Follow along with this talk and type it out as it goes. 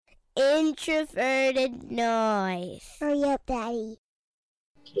introverted noise. Hurry up, Daddy.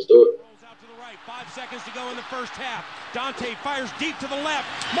 Let's do it. Rolls out to the right. 5 seconds to go in the first half. Dante fires deep to the left.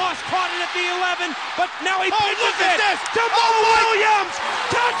 Moss caught it at the 11, but now he pitches it to Mo Williams.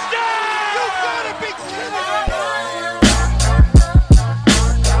 Touchdown! You gotta be kidding me!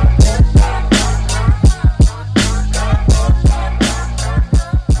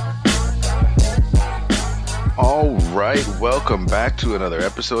 All right, welcome back to another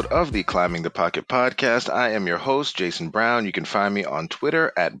episode of the Climbing the Pocket podcast. I am your host, Jason Brown. You can find me on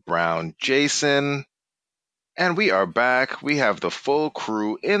Twitter at BrownJason. And we are back. We have the full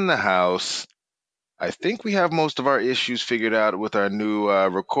crew in the house. I think we have most of our issues figured out with our new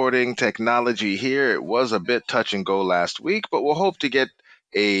recording technology here. It was a bit touch and go last week, but we'll hope to get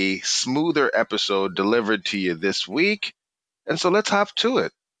a smoother episode delivered to you this week. And so let's hop to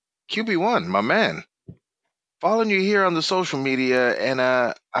it. QB1, my man. Following you here on the social media, and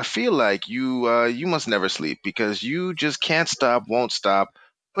I feel like you must never sleep because you just can't stop, won't stop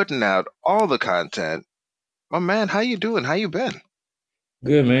putting out all the content. My man, how you doing? How you been?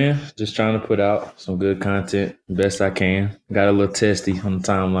 Good, man. Just trying to put out some good content best I can. Got a little testy on the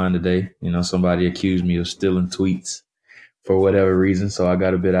timeline today. You know, somebody accused me of stealing tweets for whatever reason, so I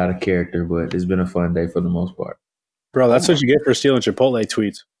got a bit out of character, but it's been a fun day for the most part. Bro, that's what you get for stealing Chipotle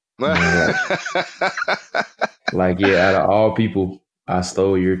tweets. Out of all people, I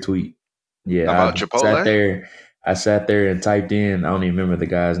stole your tweet. Yeah, about Chipotle? I sat there and typed in, I don't even remember the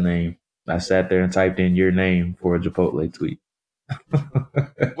guy's name. I sat there and typed in your name for a Chipotle tweet.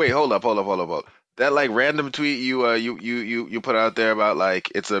 Wait, hold up. That like random tweet you put out there about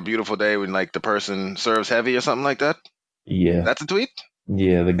like it's a beautiful day when like the person serves heavy or something like that? Yeah. That's a tweet?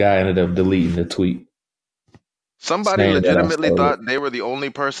 Yeah, the guy ended up deleting the tweet. Somebody legitimately thought they were the only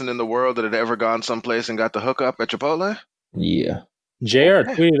person in the world that had ever gone someplace and got the hookup at Chipotle? Yeah. JR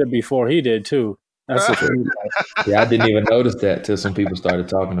tweeted it before he did, too. That's the thing. Yeah, I didn't even notice that till some people started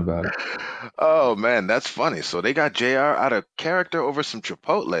talking about it. Oh, man, that's funny. So they got JR out of character over some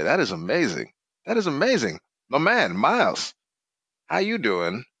Chipotle. That is amazing. My man, Miles, how you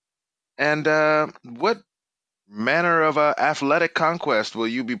doing? And what manner of athletic conquest will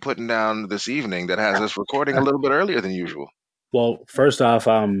you be putting down this evening that has us recording a little bit earlier than usual? Well, first off,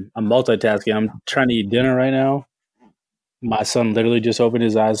 I'm multitasking. I'm trying to eat dinner right now. My son literally just opened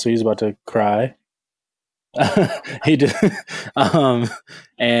his eyes, so he's about to cry. He did,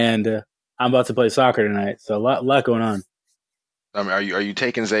 and I'm about to play soccer tonight. So a lot going on. I mean, are you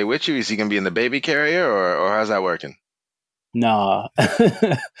taking Zay with you? Is he gonna be in the baby carrier, or how's that working? Nah,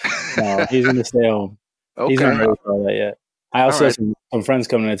 no, he's gonna stay home. Okay. He's not ready for all that yet. I also have some friends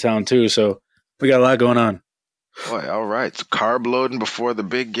coming to town too, so we got a lot going on. Boy, all right. So carb loading before the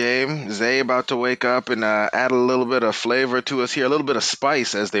big game. Zay about to wake up and add a little bit of flavor to us here, a little bit of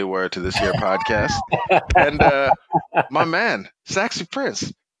spice, as they were, to this here podcast. And my man, Saxy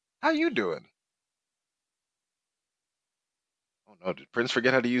Prince, how you doing? Oh no, did Prince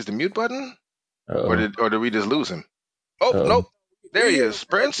forget how to use the mute button? Or did we just lose him? Oh, nope. There he is.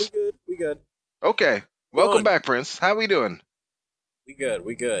 Prince? We good. Okay. Welcome back, Prince. How we doing? We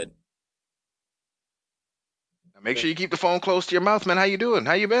good. Now make sure you keep the phone close to your mouth, man. How you doing?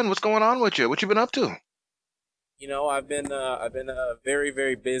 How you been? What's going on with you? What you been up to? You know, I've been a very,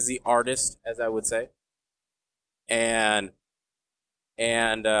 very busy artist, as I would say, and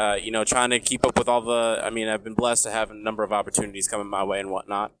you know, trying to keep up with all the. I mean, I've been blessed to have a number of opportunities coming my way and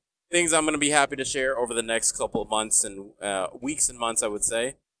whatnot. Things I'm going to be happy to share over the next couple of months and weeks and months, I would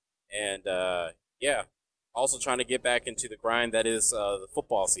say, and yeah. Also trying to get back into the grind that is the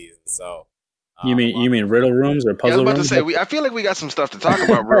football season. So you mean riddle rooms or puzzle rooms? I was about to say, I feel like we got some stuff to talk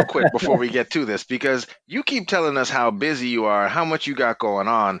about real quick before we get to this, because you keep telling us how busy you are, how much you got going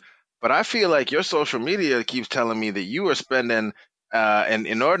on, but I feel like your social media keeps telling me that you are spending an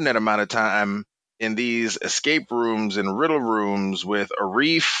inordinate amount of time in these escape rooms and riddle rooms with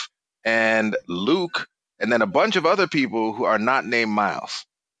Arif and Luke, and then a bunch of other people who are not named Miles.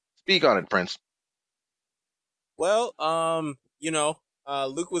 Speak on it, Prince. Well, you know,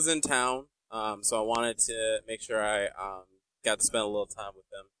 Luke was in town, so I wanted to make sure I got to spend a little time with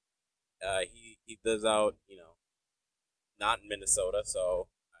him. He lives out, you know, not in Minnesota, so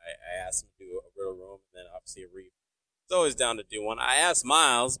I asked him to do a riddle room, and then obviously a reef. He's always down to do one. I asked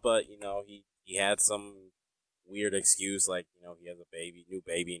Miles, but you know, he had some weird excuse, like, you know, he has a new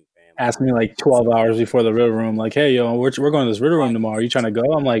baby and family. Asked me like 12 hours before the riddle room, like, hey, yo, we're going to this riddle room tomorrow. Are you trying to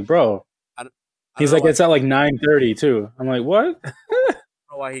go? I'm like, bro. He's like, it's at like 9:30 too. I'm like, what? I don't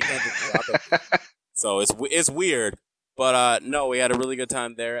know why he can't just So it's weird. But no, we had a really good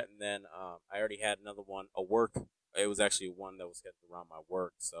time there, and then I already had another one, a work it was actually one that was scheduled around my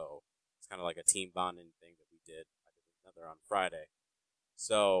work, so it's kind of like a team bonding thing that we did. I did another on Friday.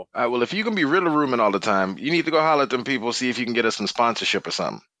 So, All right, well, if you can be riddle rooming all the time, you need to go holler at them people, see if you can get us some sponsorship or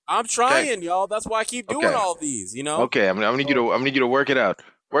something. I'm trying, y'all. That's why I keep doing all these, you know? Okay, I'm gonna need you to work it out.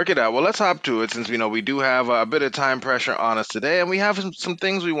 Work it out. Well, let's hop to it since we do have a bit of time pressure on us today, and we have some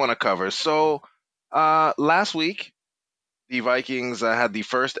things we want to cover. So, last week, the Vikings had the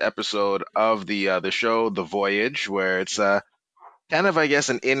first episode of the show, The Voyage, where it's kind of, I guess,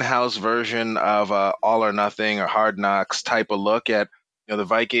 an in-house version of All or Nothing or Hard Knocks type of look at the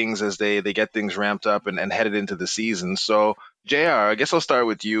Vikings as they get things ramped up and headed into the season. So, JR, I guess I'll start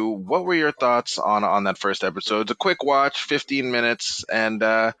with you. What were your thoughts on that first episode? It's a quick watch, 15 minutes, and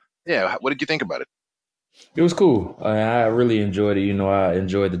what did you think about it? It was cool. I really enjoyed it. I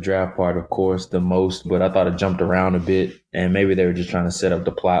enjoyed the draft part, of course, the most, but I thought it jumped around a bit, and maybe they were just trying to set up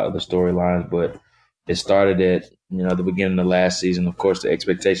the plot of the storylines, but it started at, the beginning of last season, of course, the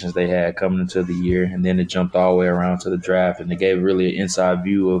expectations they had coming into the year, and then it jumped all the way around to the draft, and they gave really an inside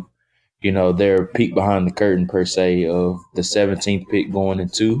view of, their peek behind the curtain, per se, of the 17th pick going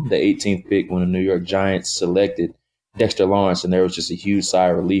into the 18th pick when the New York Giants selected Dexter Lawrence, and there was just a huge sigh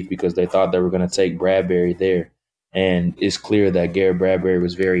of relief because they thought they were going to take Bradbury there. And it's clear that Garrett Bradbury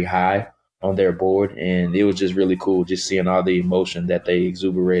was very high on their board, and it was just really cool just seeing all the emotion that they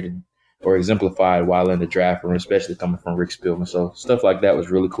exuberated or exemplified while in the draft room, especially coming from Rick Spielman. So stuff like that was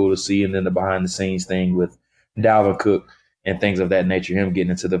really cool to see. And then the behind-the-scenes thing with Dalvin Cook and things of that nature, him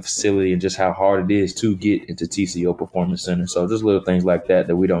getting into the facility and just how hard it is to get into TCO Performance Center. So just little things like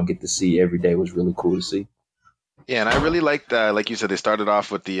that we don't get to see every day was really cool to see. Yeah, and I really liked, like you said, they started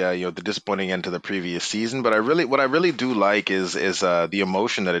off with the the disappointing end to the previous season. But what I really do like is the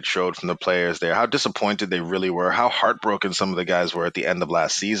emotion that it showed from the players there. How disappointed they really were. How heartbroken some of the guys were at the end of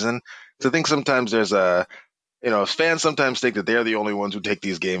last season. So I think sometimes there's fans sometimes think that they're the only ones who take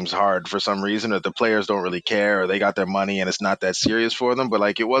these games hard for some reason, or the players don't really care, or they got their money and it's not that serious for them.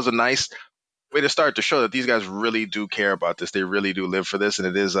 But it was a nice way to start to show that these guys really do care about this. They really do live for this, and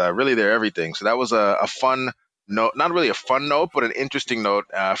it is really their everything. So that was a fun note, not really a fun note, but an interesting note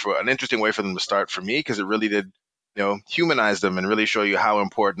for an interesting way for them to start for me, because it really did humanize them and really show you how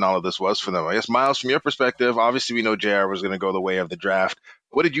important all of this was for them. I guess, Miles, from your perspective, obviously we know JR was going to go the way of the draft.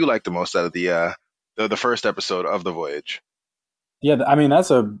 What did you like the most out of the first episode of The Voyage? Yeah, I mean that's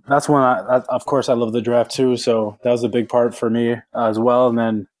one. Of course, I love the draft too, so that was a big part for me as well. And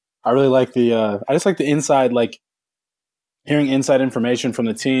then I really like I just like the inside, hearing inside information from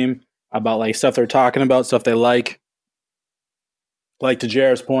the team about stuff they're talking about, stuff they like. Like to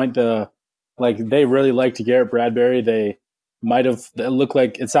Jared's point, they really liked Garrett Bradbury. They might have.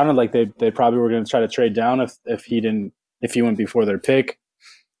 It sounded like they probably were going to try to trade down if he went before their pick.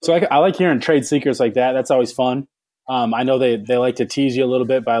 So I like hearing trade secrets like that. That's always fun. I know they like to tease you a little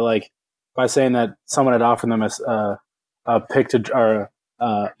bit by saying that someone had offered them a pick or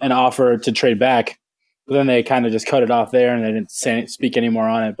an offer to trade back, but then they kind of just cut it off there and they didn't speak anymore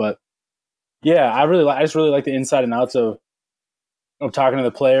on it. But yeah, I just really like the inside and outs of talking to the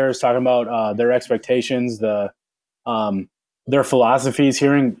players, talking about their expectations, their philosophies,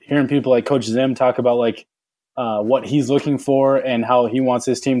 hearing people like Coach Zim talk about what he's looking for and how he wants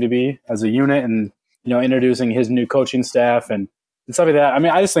his team to be as a unit, and introducing his new coaching staff and stuff like that. I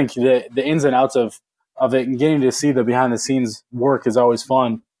mean, I just think the ins and outs of it and getting to see the behind the scenes work is always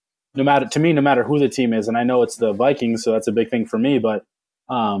fun. No matter who the team is, and I know it's the Vikings, so that's a big thing for me. But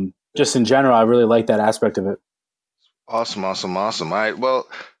just in general, I really like that aspect of it. Awesome. All right, well,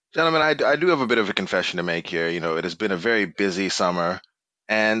 gentlemen, I do have a bit of a confession to make here. It has been a very busy summer.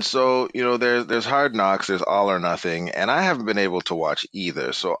 And so, there's Hard Knocks, there's All or Nothing, and I haven't been able to watch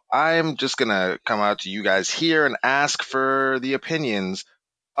either. So I'm just going to come out to you guys here and ask for the opinions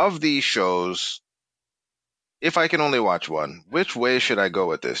of these shows. If I can only watch one, which way should I go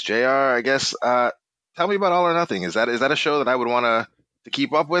with this? JR, I guess, tell me about All or Nothing. Is that a show that I would want to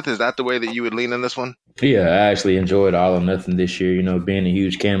keep up with? Is that the way that you would lean in this one? Yeah, I actually enjoyed All or Nothing this year. Being a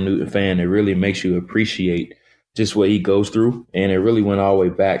huge Cam Newton fan, it really makes you appreciate just what he goes through. And it really went all the way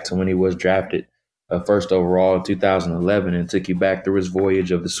back to when he was drafted first overall in 2011 and took you back through his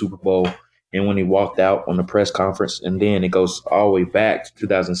voyage of the Super Bowl and when he walked out on the press conference. And then it goes all the way back to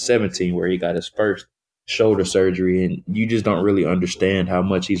 2017 where he got his first shoulder surgery. And you just don't really understand how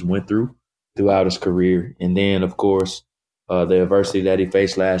much he's went through throughout his career. And then, of course, the adversity that he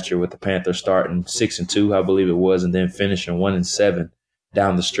faced last year with the Panthers starting 6-2, I believe it was, and then finishing 1-7.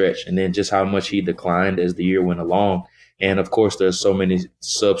 Down the stretch, and then just how much he declined as the year went along. And of course, there's so many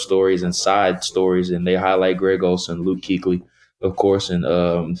sub stories and side stories, and they highlight Greg Olsen, Luke Kuechly, of course, and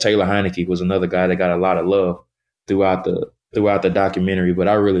Taylor Heineke was another guy that got a lot of love throughout the documentary, but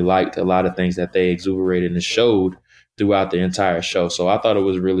I really liked a lot of things that they exuberated and showed throughout the entire show. So I thought it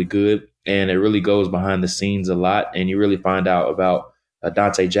was really good, and it really goes behind the scenes a lot, and you really find out about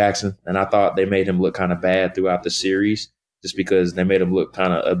Dante Jackson. And I thought they made him look kind of bad throughout the series just because they made him look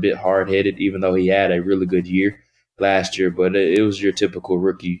kind of a bit hard-headed, even though he had a really good year last year. But it was your typical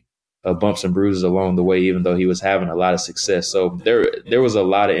rookie bumps and bruises along the way, even though he was having a lot of success. So there was a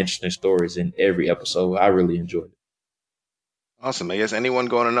lot of interesting stories in every episode. I really enjoyed it. Awesome. I guess anyone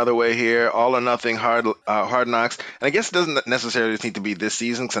going another way here, All or Nothing, Hard Knocks. And I guess it doesn't necessarily need to be this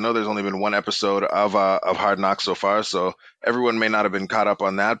season, because I know there's only been one episode of Hard Knocks so far, so everyone may not have been caught up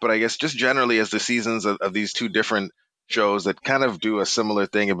on that. But I guess just generally as the seasons of these two different shows that kind of do a similar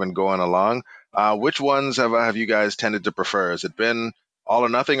thing have been going along, which ones have you guys tended to prefer? Has it been All or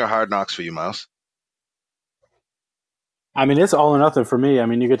Nothing or Hard Knocks for you, Miles? I mean, it's All or Nothing for me. I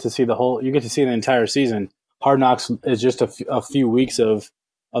mean, you get to see the entire season. Hard Knocks is just a few weeks of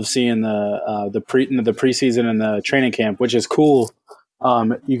seeing the preseason and the training camp, which is cool.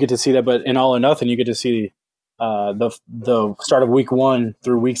 You get to see that, but in All or Nothing, you get to see the start of week 1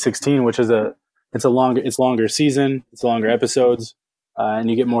 through week 16, which is longer season, it's longer episodes,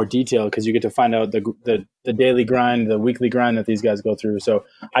 and you get more detail because you get to find out the daily grind, the weekly grind that these guys go through. So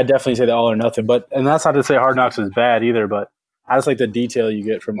I definitely say the All or Nothing, and that's not to say Hard Knocks is bad either, but I just like the detail you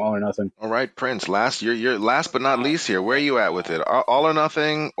get from All or Nothing. All right, Prince. You're last but not least here. Where are you at with it? All or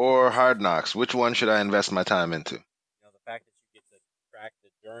Nothing or Hard Knocks? Which one should I invest my time into? The fact that you get to track the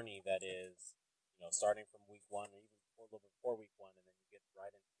journey that is, starting from week 1 or even a little bit before week 1, and then you get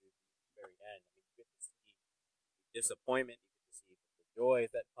right into the very end. I mean, you get to see the disappointment, you get to see the joys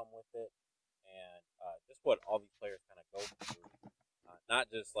that come with it, and just what all these players kind of go through,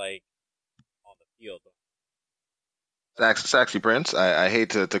 not just like on the field, but Saxy Prince, I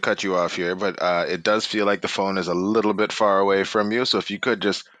hate to cut you off here, but it does feel like the phone is a little bit far away from you. So if you could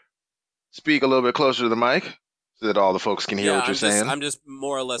just speak a little bit closer to the mic so that all the folks can hear what you're saying. I'm just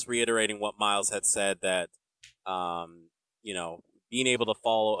more or less reiterating what Miles had said, that, being able to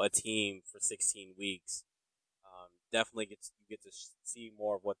follow a team for 16 weeks definitely you get to see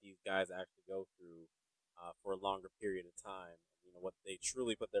more of what these guys actually go through for a longer period of time, what they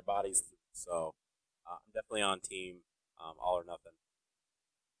truly put their bodies through. So I'm definitely on team All or Nothing.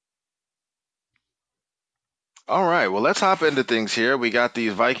 All right, well, let's hop into things here. We got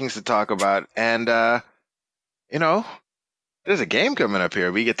these Vikings to talk about, and there's a game coming up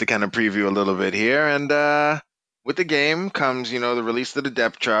here. We get to kind of preview a little bit here, and with the game comes, the release of the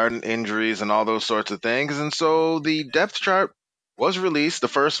depth chart and injuries and all those sorts of things. And so the depth chart was released, the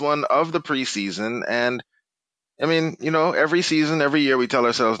first one of the preseason, and I mean, every season, every year we tell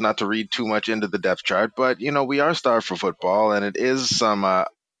ourselves not to read too much into the depth chart, but, we are starved for football, and it is some,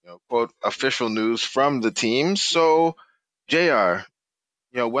 quote, official news from the teams. So, JR,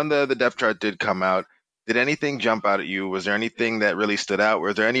 when the depth chart did come out, did anything jump out at you? Was there anything that really stood out?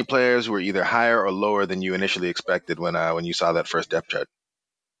 Were there any players who were either higher or lower than you initially expected when you saw that first depth chart?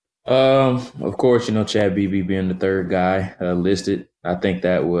 Of course, Chad Beebe being the third guy listed. I think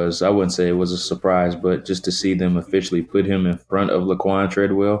that was, I wouldn't say it was a surprise, but just to see them officially put him in front of Laquan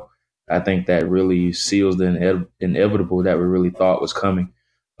Treadwell, I think that really seals the inevitable that we really thought was coming.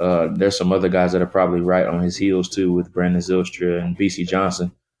 There's some other guys that are probably right on his heels too, with Brandon Zylstra and BC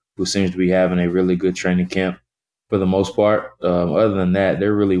Johnson, who seems to be having a really good training camp for the most part. Other than that,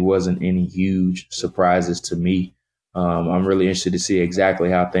 there really wasn't any huge surprises to me. I'm really interested to see exactly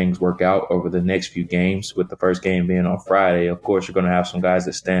how things work out over the next few games, with the first game being on Friday. Of course, you're going to have some guys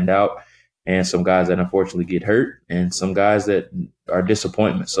that stand out and some guys that unfortunately get hurt and some guys that are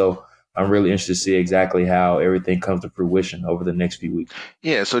disappointments. So I'm really interested to see exactly how everything comes to fruition over the next few weeks.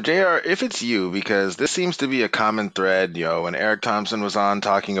 Yeah, so JR, if it's you, because this seems to be a common thread, when Eric Thompson was on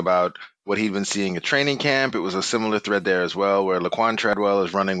talking about what he'd been seeing at training camp, it was a similar thread there as well, where Laquan Treadwell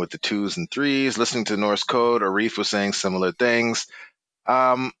is running with the 2s and 3s. Listening to Norse Code, Arif was saying similar things.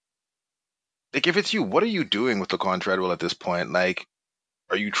 If it's you, what are you doing with Laquan Treadwell at this point? Like,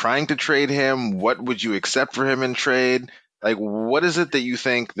 are you trying to trade him? What would you accept for him in trade? Like, what is it that you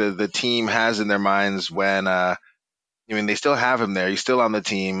think the team has in their minds when, they still have him there. He's still on the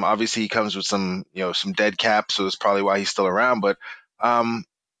team. Obviously, he comes with some dead cap, so that's probably why he's still around. But, I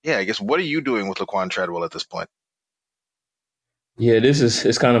guess, what are you doing with Laquan Treadwell at this point? Yeah,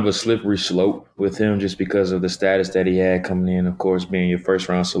 it's kind of a slippery slope with him just because of the status that he had coming in, of course, being your first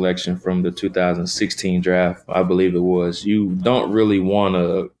round selection from the 2016 draft, I believe it was. You don't really want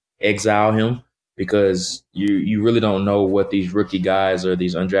to exile him because you really don't know what these rookie guys or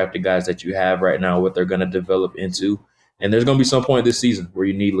these undrafted guys that you have right now, what they're going to develop into. And there's going to be some point this season where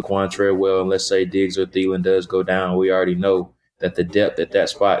you need Laquan Treadwell, and let's say Diggs or Thielen does go down. We already know that the depth at that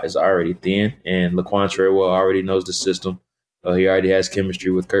spot is already thin, and Laquan Treadwell already knows the system. He already has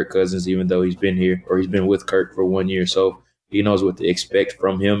chemistry with Kirk Cousins, even though he's been here, or he's been with Kirk for 1 year. So he knows what to expect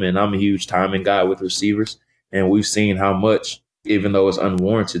from him. And I'm a huge timing guy with receivers. And we've seen how much, even though it's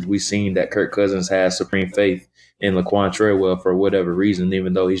unwarranted, we've seen that Kirk Cousins has supreme faith in Laquan Treadwell for whatever reason.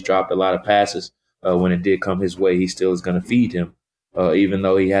 Even though he's dropped a lot of passes, when it did come his way, he still is going to feed him, even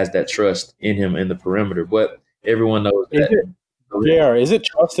though he has that trust in him in the perimeter. But everyone knows that. Is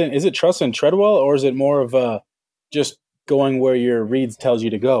it trust in Treadwell, or is it more of just going where your reads tells you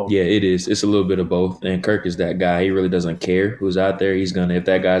to go? Yeah, it is. It's a little bit of both. And Kirk is that guy. He really doesn't care who's out there. He's going to, if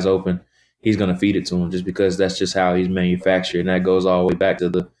that guy's open, he's going to feed it to him just because that's just how he's manufactured. And that goes all the way back to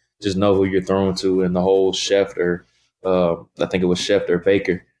the just know who you're throwing to and the whole Schefter, I think it was Schefter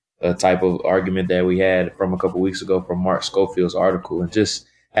Baker type of argument that we had from a couple weeks ago from Mark Schofield's article. And just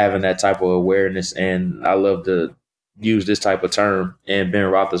having that type of awareness. And I love to use this type of term. And Ben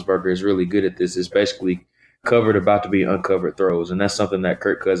Roethlisberger is really good at this. It's basically covered about to be uncovered throws. And that's something that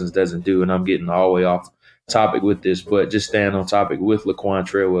Kirk Cousins doesn't do. And I'm getting all the way off topic with this, but just staying on topic with Laquan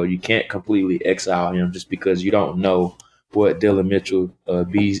Treadwell, you can't completely exile him just because you don't know what Dylan Mitchell,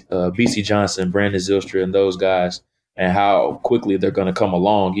 BC Johnson, Brandon Zylstra, and those guys and how quickly they're going to come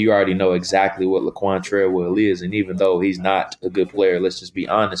along. You already know exactly what Laquan Treadwell is. And even though he's not a good player, let's just be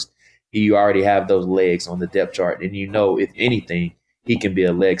honest, you already have those legs on the depth chart. And you know, if anything, he can be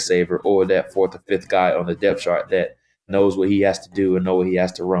a leg saver or that fourth or fifth guy on the depth chart that knows what he has to do and know what he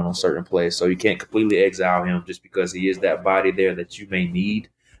has to run on certain plays. So you can't completely exile him just because he is that body there that you may need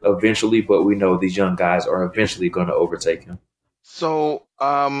eventually, but we know these young guys are eventually going to overtake him. So,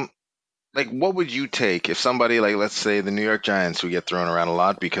 what would you take if somebody like, let's say, the New York Giants, who get thrown around a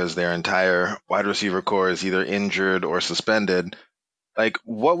lot because their entire wide receiver core is either injured or suspended,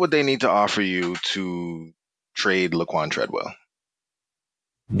 what would they need to offer you to trade Laquan Treadwell?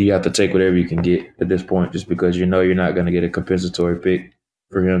 You have to take whatever you can get at this point, just because you know you're not going to get a compensatory pick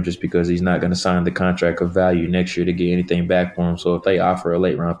for him, just because he's not going to sign the contract of value next year to get anything back for him. So if they offer a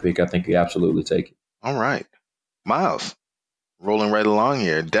late round pick, I think you absolutely take it. All right. Miles, rolling right along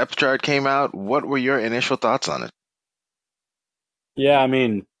here. Depth chart came out. What were your initial thoughts on it? Yeah, I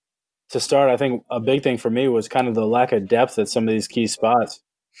mean, to start, I think a big thing for me was kind of the lack of depth at some of these key spots.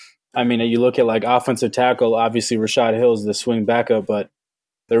 I mean, you look at offensive tackle, obviously Rashad Hill is the swing backup, but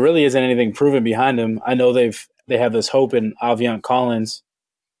there really isn't anything proven behind him. I know they have this hope in Aviant Collins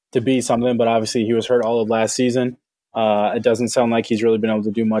to be something, but obviously he was hurt all of last season. It doesn't sound like he's really been able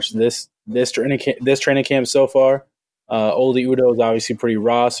to do much this training camp so far. Oli Udoh is obviously pretty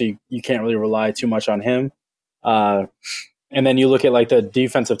raw, so you can't really rely too much on him. And then you look at the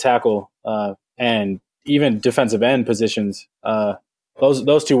defensive tackle and even defensive end positions.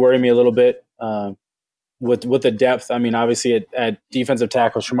 Those two worry me a little bit. With the depth, I mean, obviously at defensive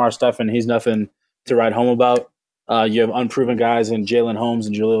tackle, Shamar Stephen, he's nothing to write home about. You have unproven guys in Jalen Holmes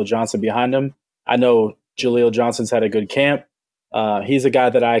and Jaleel Johnson behind him. I know Jaleel Johnson's had a good camp. He's a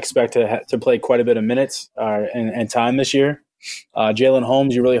guy that I expect to play quite a bit of minutes and time this year. Jalen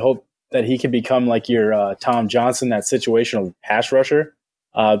Holmes, you really hope that he can become your Tom Johnson, that situational pass rusher,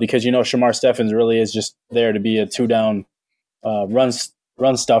 because Shamar Steffens really is just there to be a two-down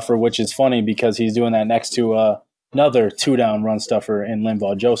run stuffer, which is funny because he's doing that next to another two-down run stuffer in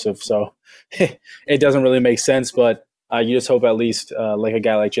Linval Joseph. So it doesn't really make sense, but you just hope at least a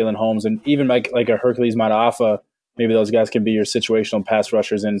guy like Jalen Holmes and even like a Hercules Mataafa, maybe those guys can be your situational pass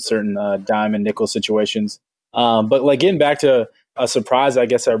rushers in certain dime and nickel situations. But getting back to a surprise I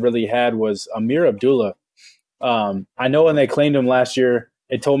guess I really had was Ameer Abdullah. I know when they claimed him last year,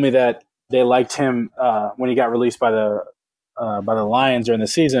 it told me that they liked him when he got released by the Lions during the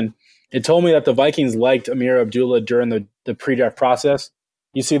season. It told me that the Vikings liked Ameer Abdullah during the pre-draft process.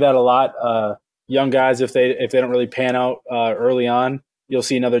 You see that a lot. Young guys, if they don't really pan out early on, you'll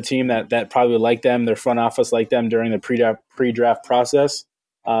see another team that probably like them, their front office like them during the pre-draft process.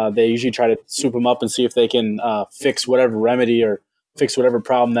 They usually try to swoop them up and see if they can fix whatever remedy or fix whatever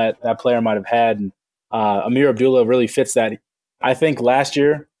problem that player might have had. And Ameer Abdullah really fits that. I think last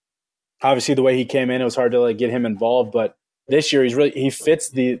year, obviously the way he came in, it was hard to get him involved, but this year he fits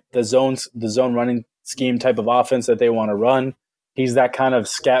the zone running scheme type of offense that they want to run. He's that kind of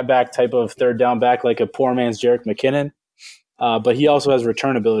scat back type of third down back, like a poor man's Jerick McKinnon. But he also has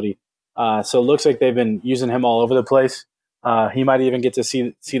return ability. So it looks like they've been using him all over the place. He might even get to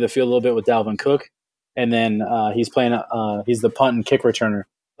see the field a little bit with Dalvin Cook. And then he's the punt and kick returner.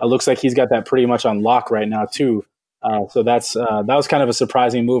 It looks like he's got that pretty much on lock right now too. So that was kind of a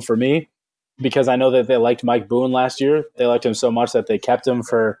surprising move for me. because I know that they liked Mike Boone last year. They liked him so much that they kept him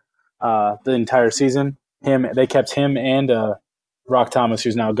for the entire season. They kept him and Rock Thomas,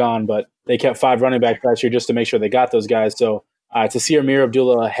 who's now gone, but they kept 5 running backs last year just to make sure they got those guys. So to see Ameer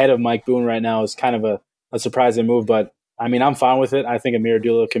Abdullah ahead of Mike Boone right now is kind of a surprising move, but I mean, I'm fine with it. I think Ameer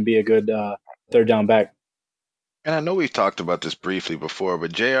Abdullah can be a good third down back. And I know we've talked about this briefly before,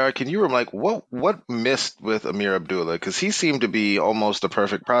 but JR, can you remember what missed with Ameer Abdullah? Because he seemed to be almost the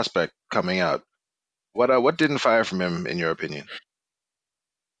perfect prospect coming out. What didn't fire from him, in your opinion?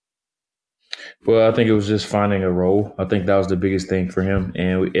 Well, I think it was just finding a role. I think that was the biggest thing for him.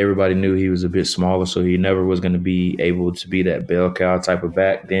 And everybody knew he was a bit smaller, so he never was going to be able to be that bell cow type of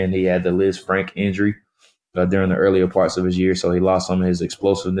back. Then he had the Liz Frank injury during the earlier parts of his year, so he lost some of his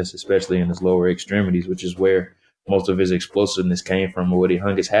explosiveness, especially in his lower extremities, which is where most of his explosiveness came from, what he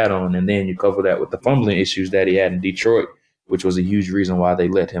hung his hat on. And then you couple that with the fumbling issues that he had in Detroit, which was a huge reason why they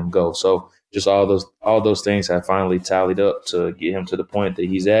let him go. So just all those things have finally tallied up to get him to the point that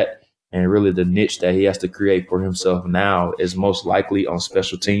he's at. And really the niche that he has to create for himself now is most likely on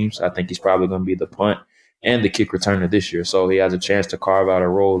special teams. I think he's probably going to be the punt and the kick returner this year. So he has a chance to carve out a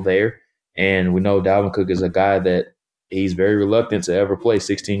role there. And we know Dalvin Cook is a guy that he's very reluctant to ever play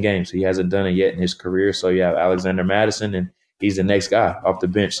 16 games. He hasn't done it yet in his career. So you have Alexander Madison, and he's the next guy off the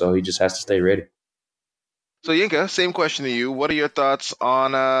bench. So he just has to stay ready. So, Yinka, same question to you. What are your thoughts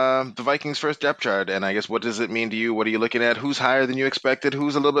on the Vikings' first depth chart? And I guess what does it mean to you? What are you looking at? Who's higher than you expected?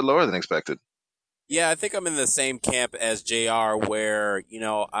 Who's a little bit lower than expected? Yeah, I think I'm in the same camp as JR where,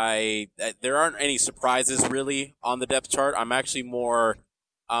 there aren't any surprises really on the depth chart. I'm actually looking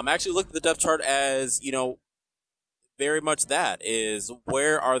at the depth chart as, very much that is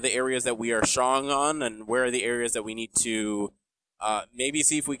where are the areas that we are strong on and where are the areas that we need to maybe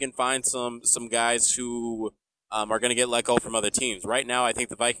see if we can find some guys who are going to get let go from other teams. Right now, I think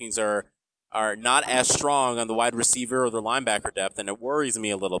the Vikings are not as strong on the wide receiver or the linebacker depth, and it worries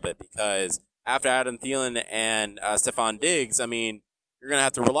me a little bit because after Adam Thielen and Stephon Diggs, I mean, you're going to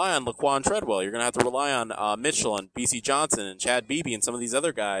have to rely on Laquan Treadwell. You're going to have to rely on Mitchell and B.C. Johnson and Chad Beebe and some of these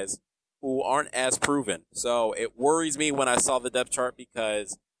other guys who aren't as proven. So it worries me when I saw the depth chart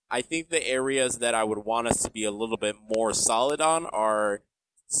because I think the areas that I would want us to be a little bit more solid on are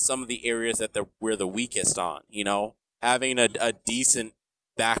some of the areas that we're the weakest on, having a decent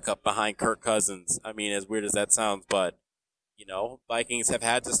backup behind Kirk Cousins. I mean, as weird as that sounds, but, Vikings have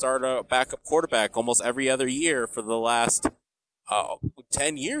had to start a backup quarterback almost every other year for the last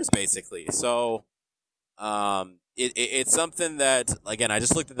 10 years, basically. So it's something that, again, I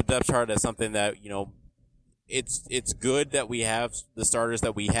just looked at the depth chart as something that, it's good that we have the starters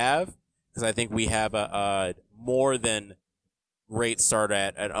that we have because I think we have a more than great start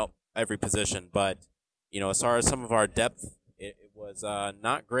at every position. But, as far as some of our depth, it was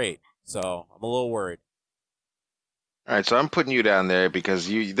not great. So I'm a little worried. All right, so I'm putting you down there because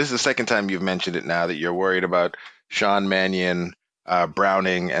this is the second time you've mentioned it now that you're worried about Sean Mannion,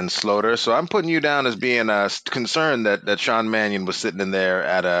 Browning, and Slaughter. So I'm putting you down as being concerned that Sean Mannion was sitting in there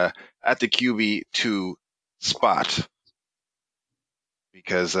at the QB2 spot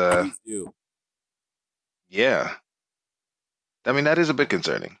because yeah, I mean that is a bit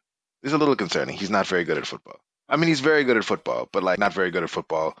concerning. It's a little concerning. He's not very good at football. I mean, he's very good at football, but not very good at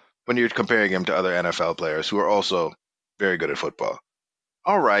football when you're comparing him to other NFL players who are also very good at football.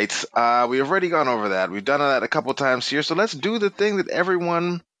 All right, we have already gone over that. We've done that a couple times here, so let's do the thing that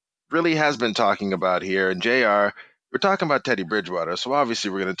everyone really has been talking about here. And JR, we're talking about Teddy Bridgewater, so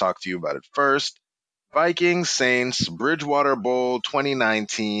obviously we're going to talk to you about it first. Vikings Saints Bridgewater Bowl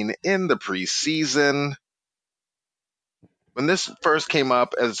 2019 in the preseason. When this first came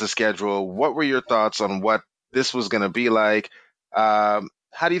up as a schedule, what were your thoughts on what this was going to be like? How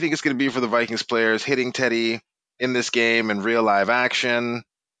do you think it's going to be for the Vikings players hitting Teddy in this game in real live action?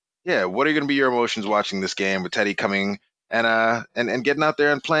 Yeah, what are going to be your emotions watching this game with Teddy coming and getting out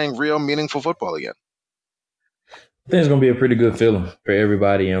there and playing real meaningful football again? I think it's going to be a pretty good feeling for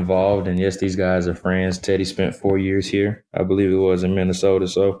everybody involved. And yes, these guys are friends. Teddy spent 4 years here, I believe it was, in Minnesota.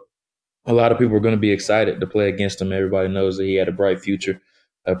 So a lot of people are going to be excited to play against him. Everybody knows that he had a bright future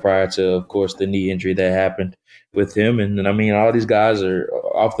prior to, of course, the knee injury that happened with him. And I mean, all these guys are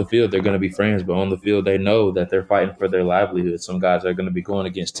off the field. They're going to be friends, but on the field, they know that they're fighting for their livelihood. Some guys are going to be going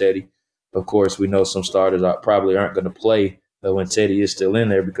against Teddy. Of course, we know some starters probably aren't going to play when Teddy is still in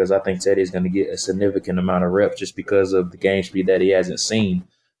there because I think Teddy is going to get a significant amount of reps just because of the game speed that he hasn't seen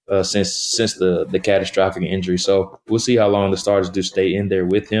since the catastrophic injury. So we'll see how long the starters do stay in there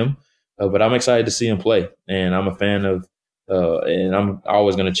with him. But I'm excited to see him play, and I'm a fan of And I'm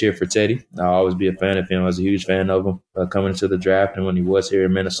always going to cheer for Teddy. I'll always be a fan of him. I was a huge fan of him coming into the draft. And when he was here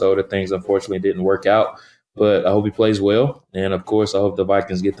in Minnesota, things unfortunately didn't work out. But I hope he plays well. And, of course, I hope the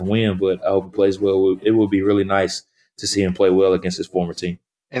Vikings get the win. But I hope he plays well. It will be really nice to see him play well against his former team.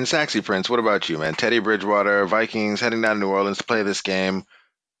 And Saxy Prince, what about you, man? Teddy Bridgewater, Vikings heading down to New Orleans to play this game.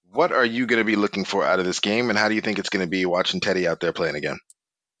 What are you going to be looking for out of this game, and how do you think it's going to be watching Teddy out there playing again?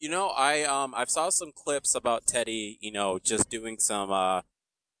 You know, I've saw some clips about Teddy, just doing some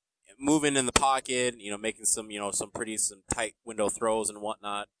moving in the pocket, making some tight window throws and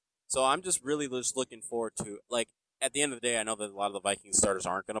whatnot. So I'm just really just looking forward to, like, at the end of the day, I know that a lot of the Vikings starters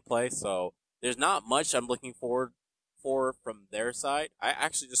aren't going to play, so there's not much I'm looking forward for from their side. I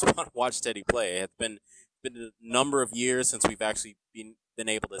actually just want to watch Teddy play. It's been a number of years since we've actually been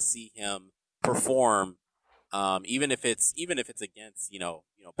able to see him perform, even if it's against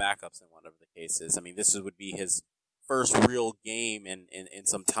backups and whatever the case is. I mean, this would be his first real game in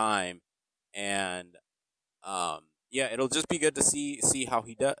some time, and it'll just be good to see how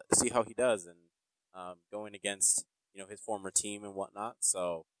he does, and going against his former team and whatnot.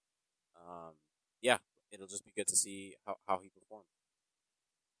 So it'll just be good to see how he performs.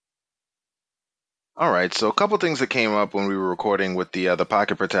 All right, so a couple things that came up when we were recording with the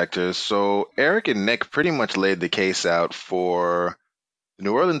Pocket Protectors. So Eric and Nick pretty much laid the case out for the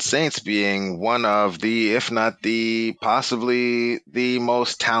New Orleans Saints being one of the, if not the, possibly the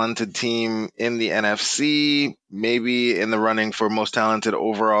most talented team in the NFC, maybe in the running for most talented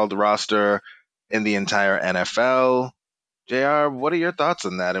overall roster in the entire NFL. JR, what are your thoughts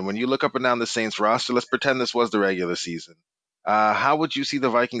on that? And when you look up and down the Saints roster, let's pretend this was the regular season. How would you see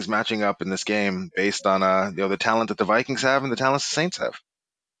the Vikings matching up in this game based on the talent that the Vikings have and the talent the Saints have?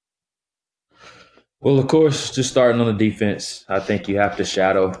 Well, of course, just starting on the defense, I think you have to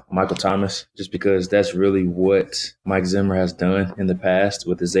shadow Michael Thomas just because that's really what Mike Zimmer has done in the past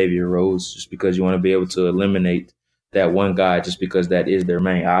with Xavier Rhodes, just because you want to be able to eliminate that one guy just because that is their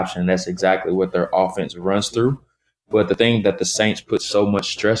main option. That's exactly what their offense runs through. But the thing that the Saints put so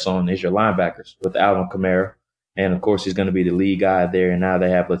much stress on is your linebackers with Alvin Kamara. And, of course, he's going to be the lead guy there. And now they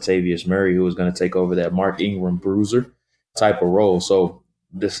have Latavius Murray, who is going to take over that Mark Ingram bruiser type of role. So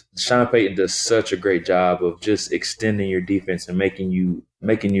Sean Payton does such a great job of just extending your defense and making you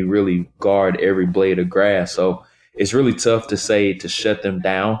really guard every blade of grass. So it's really tough to say to shut them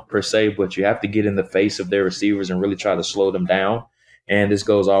down, per se, but you have to get in the face of their receivers and really try to slow them down. And this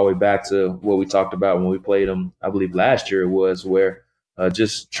goes all the way back to what we talked about when we played them, I believe last year it was, where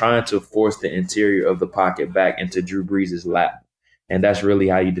just trying to force the interior of the pocket back into Drew Brees' lap. And that's really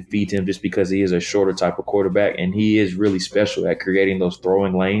how you defeat him, just because he is a shorter type of quarterback. And he is really special at creating those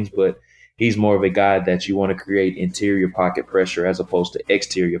throwing lanes. But he's more of a guy that you want to create interior pocket pressure as opposed to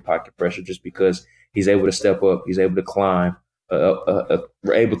exterior pocket pressure, just because he's able to step up. He's able to climb.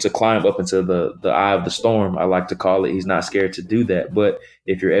 We're able to climb up into the eye of the storm, I like to call it. He's not scared to do that. But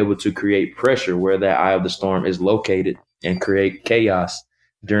if you're able to create pressure where that eye of the storm is located and create chaos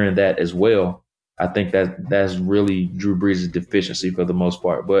during that as well, I think that's really Drew Brees' deficiency for the most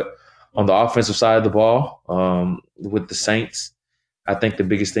part. But on the offensive side of the ball, with the Saints, I think the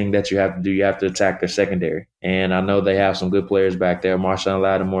biggest thing that you have to do, you have to attack their secondary. And I know they have some good players back there. Marshawn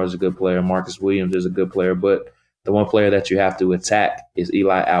Lattimore is a good player. Marcus Williams is a good player. But the one player that you have to attack is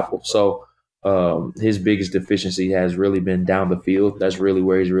Eli Apple. So his biggest deficiency has really been down the field. That's really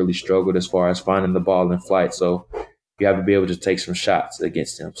where he's really struggled as far as finding the ball in flight. So you have to be able to take some shots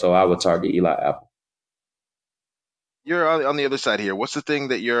against him. So I would target Eli Apple. You're on the other side here. What's the thing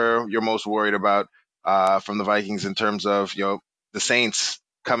that you're most worried about from the Vikings in terms of the Saints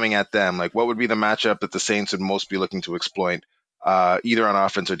coming at them? Like, what would be the matchup that the Saints would most be looking to exploit, either on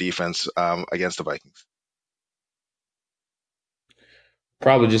offense or defense, against the Vikings?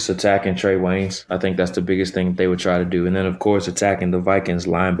 Probably just attacking Trey Waynes. I think that's the biggest thing they would try to do. And then, of course, attacking the Vikings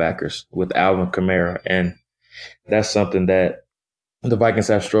linebackers with Alvin Kamara. And that's something that the Vikings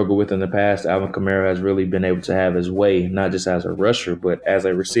have struggled with in the past. Alvin Kamara has really been able to have his way, not just as a rusher, but as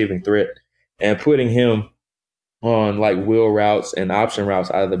a receiving threat. And putting him on like wheel routes and option routes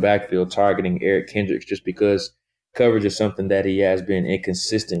out of the backfield, targeting Eric Kendricks, just because coverage is something that he has been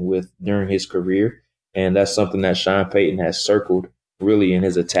inconsistent with during his career. And that's something that Sean Payton has circled really in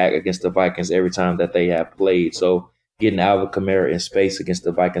his attack against the Vikings every time that they have played. So getting Alvin Kamara in space against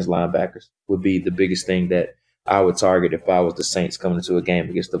the Vikings linebackers would be the biggest thing that I would target if I was the Saints coming into a game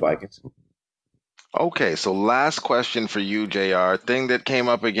against the Vikings. Okay, so last question for you, JR. Thing that came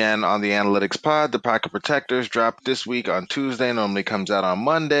up again on the Analytics Pod, the Pocket Protectors dropped this week on Tuesday, normally comes out on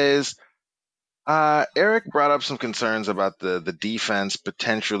Mondays. Eric brought up some concerns about the defense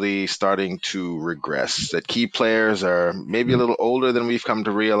potentially starting to regress, that key players are maybe a little older than we've come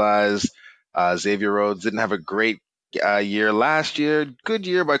to realize. Xavier Rhodes didn't have a great year last year. Good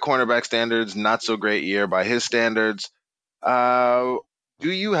year by cornerback standards, not so great year by his standards.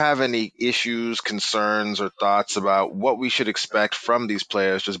 Do you have any issues, concerns, or thoughts about what we should expect from these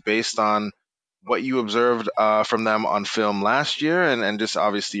players just based on what you observed from them on film last year and just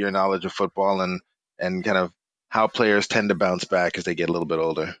obviously your knowledge of football and kind of how players tend to bounce back as they get a little bit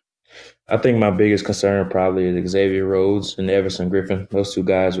older? I think my biggest concern probably is Xavier Rhodes and Everson Griffen. Those two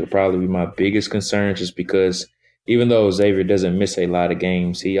guys would probably be my biggest concern, just because even though Xavier doesn't miss a lot of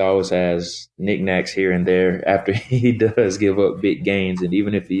games, he always has knickknacks here and there after he does give up big gains. And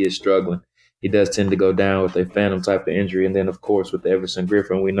even if he is struggling, he does tend to go down with a phantom type of injury. And then, of course, with Everson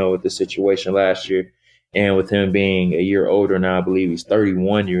Griffen, we know with the situation last year, and with him being a year older now, I believe he's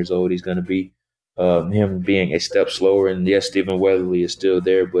 31 years old, he's going to be. Him being a step slower, and yes, Stephen Weatherly is still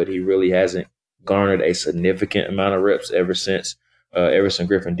there, but he really hasn't garnered a significant amount of reps ever since Everson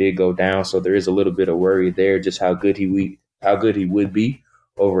Griffen did go down. So there is a little bit of worry there, just how good he would be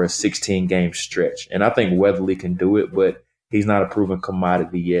over a 16-game stretch. And I think Weatherly can do it, but he's not a proven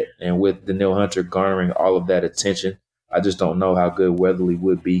commodity yet. And with Danielle Hunter garnering all of that attention, I just don't know how good Weatherly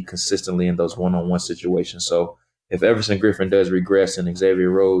would be consistently in those one-on-one situations. So if Everson Griffen does regress and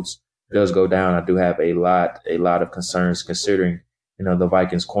Xavier Rhodes does go down, I do have a lot of concerns, considering, the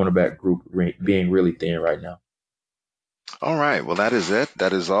Vikings cornerback group being really thin right now. All right. Well, that is it.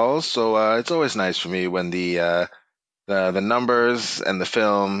 That is all. So it's always nice for me when the numbers and the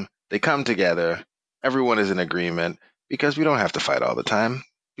film, they come together. Everyone is in agreement because we don't have to fight all the time.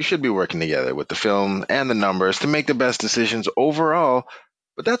 We should be working together with the film and the numbers to make the best decisions overall.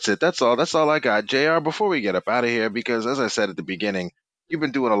 But that's it. That's all. That's all I got. JR, before we get up out of here, because as I said at the beginning, you've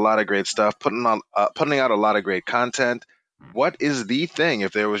been doing a lot of great stuff, putting out a lot of great content. What is the thing,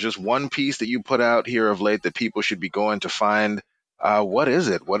 if there was just one piece that you put out here of late that people should be going to find, what is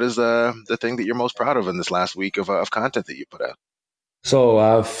it? What is the thing that you're most proud of in this last week of content that you put out? So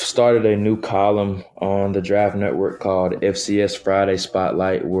I've started a new column on the Draft Network called FCS Friday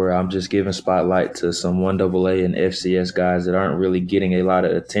Spotlight, where I'm just giving spotlight to some 1AA and FCS guys that aren't really getting a lot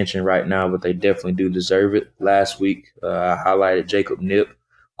of attention right now, but they definitely do deserve it. Last week, I highlighted Jacob Knipp,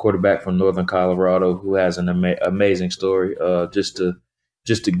 quarterback from Northern Colorado, who has an amazing story. Just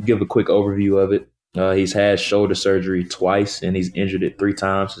to give a quick overview of it, he's had shoulder surgery twice, and he's injured it 3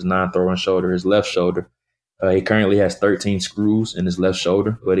 times. His non-throwing shoulder, his left shoulder. He currently has 13 screws in his left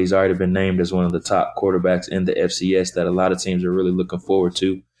shoulder, but he's already been named as one of the top quarterbacks in the FCS that a lot of teams are really looking forward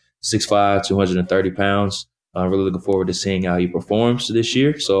to. 6'5", 230 pounds. I'm really looking forward to seeing how he performs this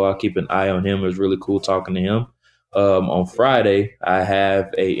year. So I'll keep an eye on him. It was really cool talking to him. On Friday, I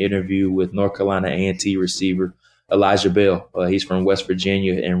have an interview with North Carolina A&T receiver Elijah Bell. He's from West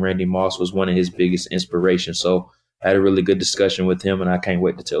Virginia, and Randy Moss was one of his biggest inspirations. So I had a really good discussion with him, and I can't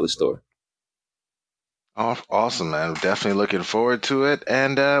wait to tell his story. Awesome, man. Definitely looking forward to it.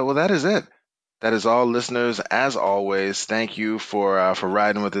 And, well, that is it. That is all, listeners. As always, thank you for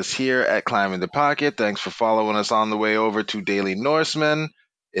riding with us here at Climbing the Pocket. Thanks for following us on the way over to Daily Norseman.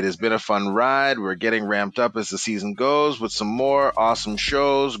 It has been a fun ride. We're getting ramped up as the season goes with some more awesome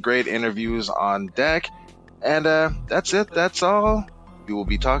shows, great interviews on deck. And that's it. That's all. We will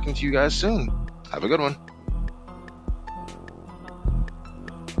be talking to you guys soon. Have a good one.